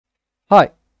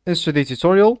Hi, in today's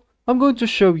tutorial, I'm going to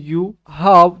show you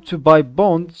how to buy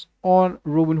bonds on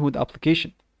Robinhood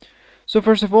application. So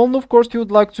first of all, of course, you would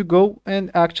like to go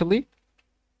and actually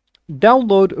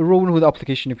download Robinhood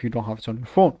application if you don't have it on your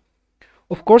phone.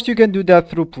 Of course, you can do that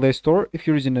through Play Store if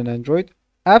you're using an Android,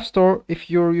 App Store if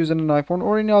you're using an iPhone,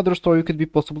 or any other store you could be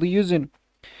possibly using.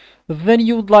 Then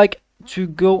you would like to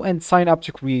go and sign up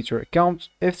to create your account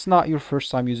if it's not your first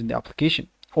time using the application,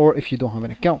 or if you don't have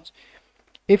an account.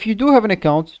 If you do have an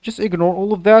account, just ignore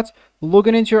all of that, log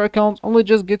in into your account, and let's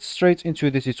just get straight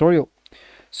into the tutorial.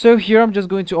 So here I'm just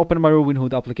going to open my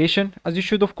Robinhood application, as you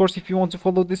should of course if you want to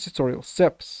follow this tutorial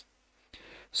steps.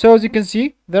 So as you can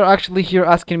see, they're actually here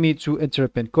asking me to enter a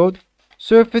PIN code.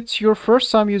 So if it's your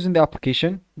first time using the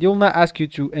application, they'll not ask you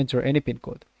to enter any PIN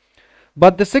code.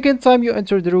 But the second time you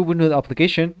enter the Robinhood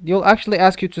application, they'll actually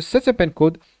ask you to set a PIN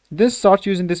code, then start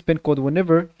using this PIN code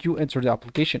whenever you enter the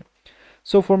application.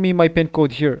 So for me, my PIN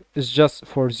code here is just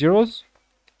 4 zeros.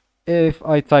 If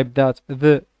I type that,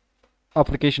 the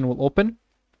application will open.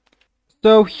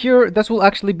 So here, that will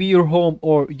actually be your home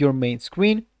or your main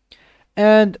screen.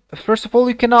 And first of all,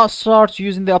 you cannot start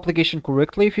using the application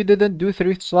correctly if you didn't do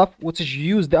three stuff, which is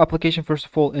use the application first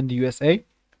of all in the USA.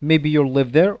 Maybe you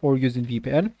live there or using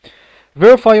VPN.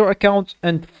 Verify your account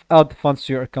and add funds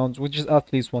to your account, which is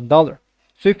at least $1.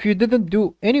 So if you didn't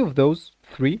do any of those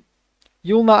three,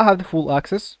 you will not have the full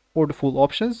access or the full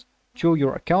options to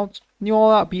your account. You will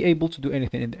not be able to do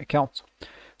anything in the account.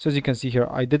 So as you can see here,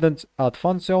 I didn't add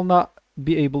funds, so I will not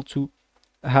be able to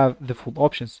have the full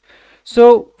options.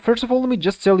 So first of all, let me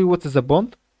just tell you what is a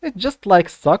bond. It's just like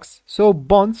stocks. So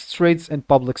bonds trades in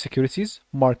public securities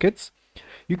markets.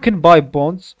 You can buy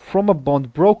bonds from a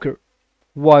bond broker,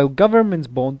 while government's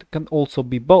bond can also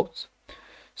be bought.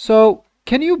 So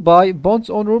can you buy bonds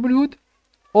on Robinhood?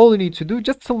 All you need to do,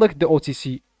 just select the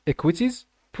OTC equities,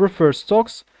 preferred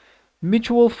stocks,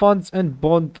 mutual funds, and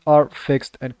bond are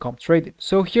fixed income traded.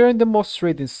 So here in the most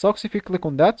traded stocks, if you click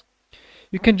on that,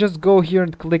 you can just go here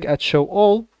and click at show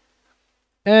all.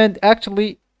 And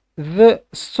actually the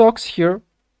stocks here,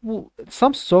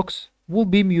 some stocks will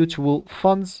be mutual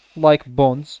funds like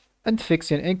bonds and fixed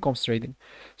income trading.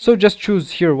 So just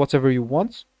choose here whatever you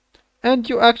want. And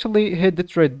you actually hit the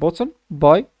trade button,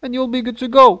 buy, and you'll be good to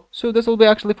go. So this will be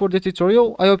actually for the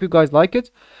tutorial. I hope you guys like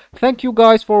it. Thank you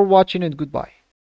guys for watching and goodbye.